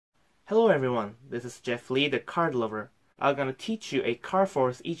Hello everyone, this is Jeff Lee, the card lover. I'm gonna teach you a card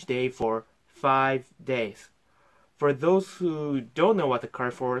force each day for 5 days. For those who don't know what the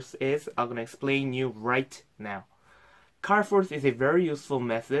card force is, I'm gonna explain you right now. Card force is a very useful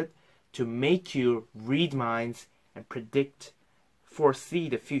method to make you read minds and foresee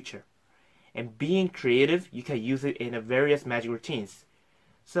the future. And being creative, you can use it in various magic routines.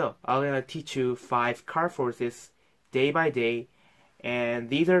 So, I'm gonna teach you 5 card forces day by day, and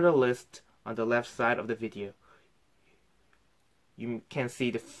these are the list on the left side of the video. You can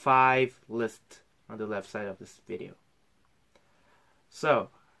see the 5 list on the left side of this video. So,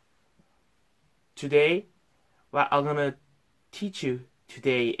 today, what I'm gonna teach you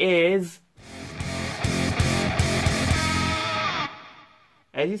today is,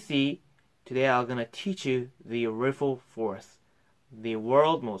 as you see, today I'm gonna teach you the Riffle force, the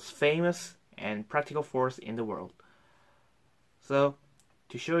world's most famous and practical force in the world. So,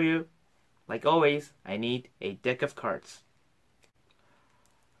 to show you, like always, I need a deck of cards.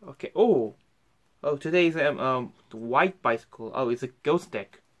 Okay. Oh, today's the white bicycle. Oh, it's a ghost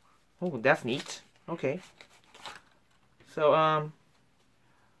deck. Oh, that's neat. Okay. So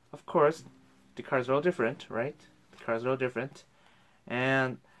of course, the cards are all different, right? The cards are all different,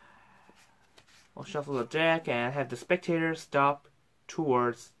 and I'll shuffle the deck and have the spectator stop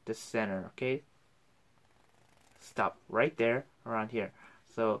towards the center. Okay. Stop right there, around here.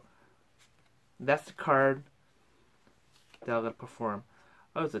 So that's the card that I'm gonna perform.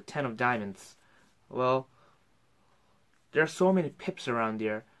 Oh, it's a 10 of diamonds. Well, there are so many pips around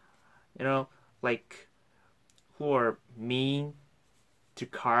there, you know, like, who are mean to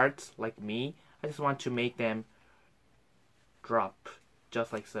cards like me. I just want to make them drop,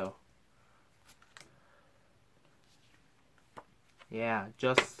 just like so. Yeah,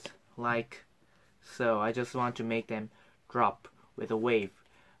 just like so. I just want to make them drop with a wave.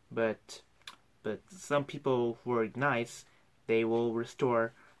 But some people who are nice, they will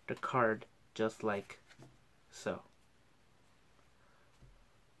restore the card just like so.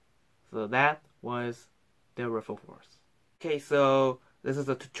 So that was the Riffle force. Okay, so this is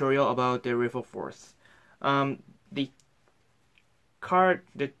a tutorial about the Riffle force. The card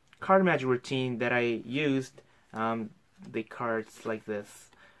magic routine that I used, the cards like this.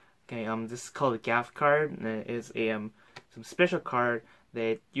 Okay, this is called a gaff card. And it is a some special card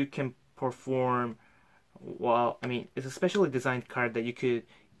that you can perform. Well, I mean, it's a specially designed card that you could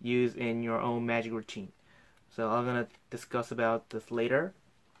use in your own magic routine. So I'm gonna discuss about this later.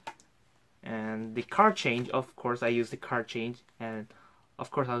 And the card change, of course, I use the card change, and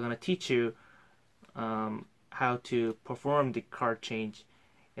of course I'm gonna teach you how to perform the card change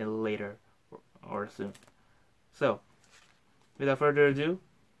in later or soon. So, without further ado,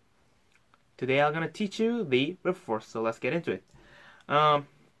 today I'm gonna teach you the Riffle force. So let's get into it.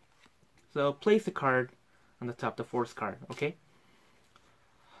 So place the card on the top, the force card, okay?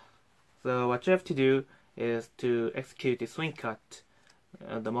 So what you have to do is to execute the swing cut,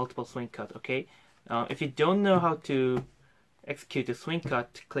 the multiple swing cut, okay? If you don't know how to execute the swing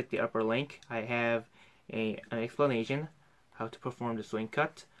cut, click the upper link. I have an explanation how to perform the swing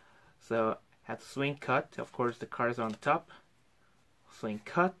cut. So have the swing cut, of course the card is on the top, swing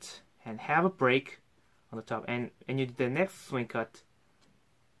cut, and have a break on the top, and you do the next swing cut,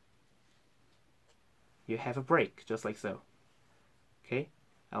 you have a break, just like so. Okay,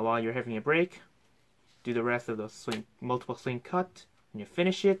 and while you're having a break, do the rest of those multiple swing cut. When you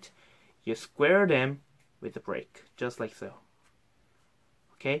finish it, you square them with the break, just like so.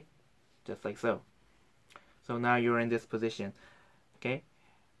 Okay, just like so. So now you're in this position, okay,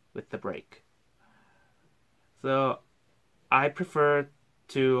 with the break. So I prefer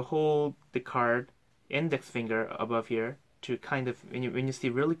to hold the card index finger above here to kind of, when you see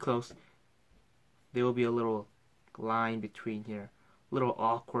really close, there will be a little line between here, little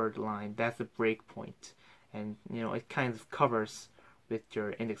awkward line. That's the break point, and you know it kind of covers with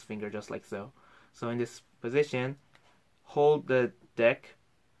your index finger, just like so. So in this position, hold the deck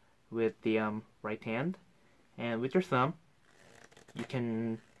with the right hand, and with your thumb, you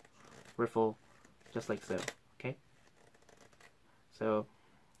can riffle just like so. Okay. So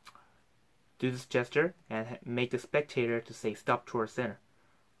do this gesture and make the spectator to say stop towards center.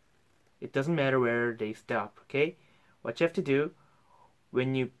 It doesn't matter where they stop, okay? What you have to do,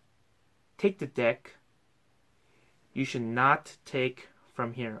 when you take the deck, you should not take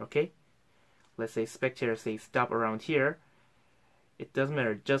from here, okay? Let's say spectator say stop around here. It doesn't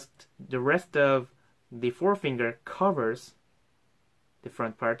matter, just the rest of the forefinger covers the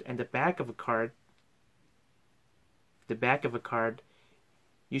front part, and the back of a card,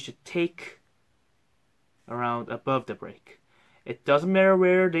 you should take around above the break. it doesn't matter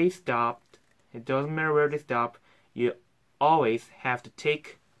where they stopped. It doesn't matter where they stop. You always have to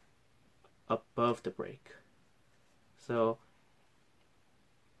take above the brake. So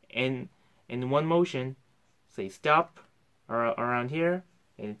in one motion, say stop or around here,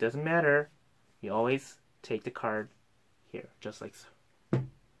 and it doesn't matter. You always take the card here, just like so.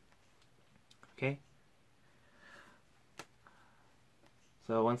 Okay.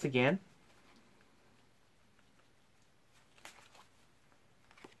 So once again,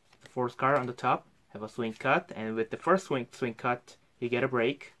 the force card on the top have a swing cut, and with the first swing cut, you get a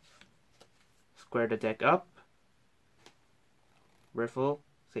break. Square the deck up. Riffle,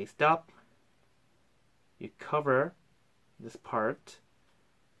 say stop. You cover this part,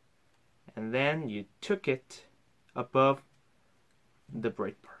 and then you took it above the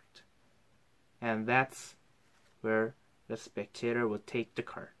brake part, and that's where the spectator will take the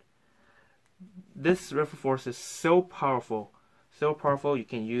card. This riffle force is so powerful you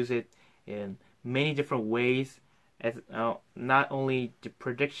can use it in many different ways, as not only the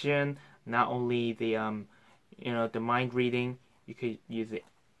prediction, not only the the mind reading. You could use it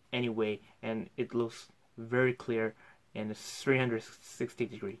any way, and it looks very clear, and it's 360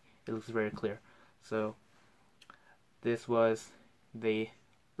 degree. It looks very clear. So this was the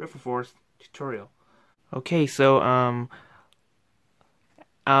Riffle Force tutorial. Okay, so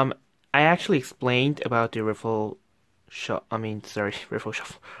I actually explained about the Riffle the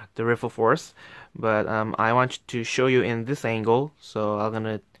Riffle Force, but I want to show you in this angle, so I'm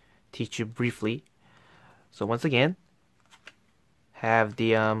gonna teach you briefly. So once again, have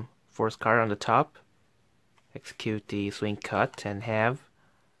the force card on the top, execute the swing cut, and have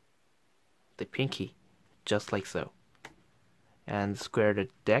the pinky, just like so. And square the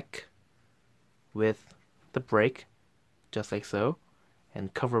deck with the brake, just like so,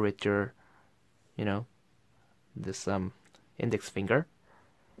 and cover with your, this index finger.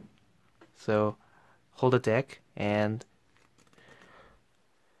 So hold the deck and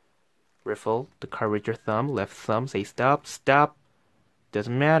riffle the card with your thumb, left thumb, say stop, stop.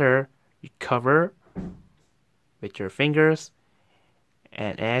 Doesn't matter. You cover with your fingers,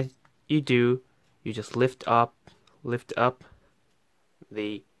 and as you do, you just lift up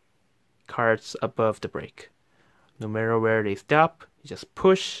the cards above the brake. No matter where they stop, you just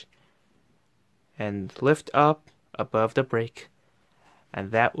push and lift up above the brake,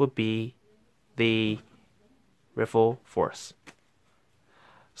 and that would be the Riffle Force.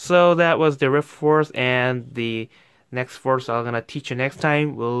 So that was the Riffle Force, and the next force I'm gonna teach you next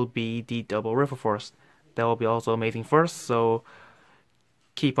time will be the double Riffle Force. That will be also amazing force, so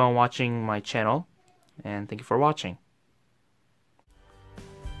keep on watching my channel, and thank you for watching.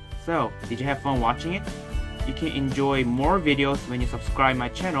 So, did you have fun watching it? You can enjoy more videos when you subscribe my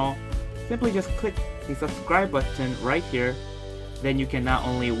channel. Simply just click the subscribe button right here. Then you can not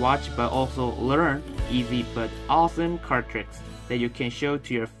only watch but also learn easy but awesome card tricks that you can show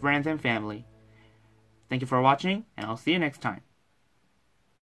to your friends and family. Thank you for watching, and I'll see you next time.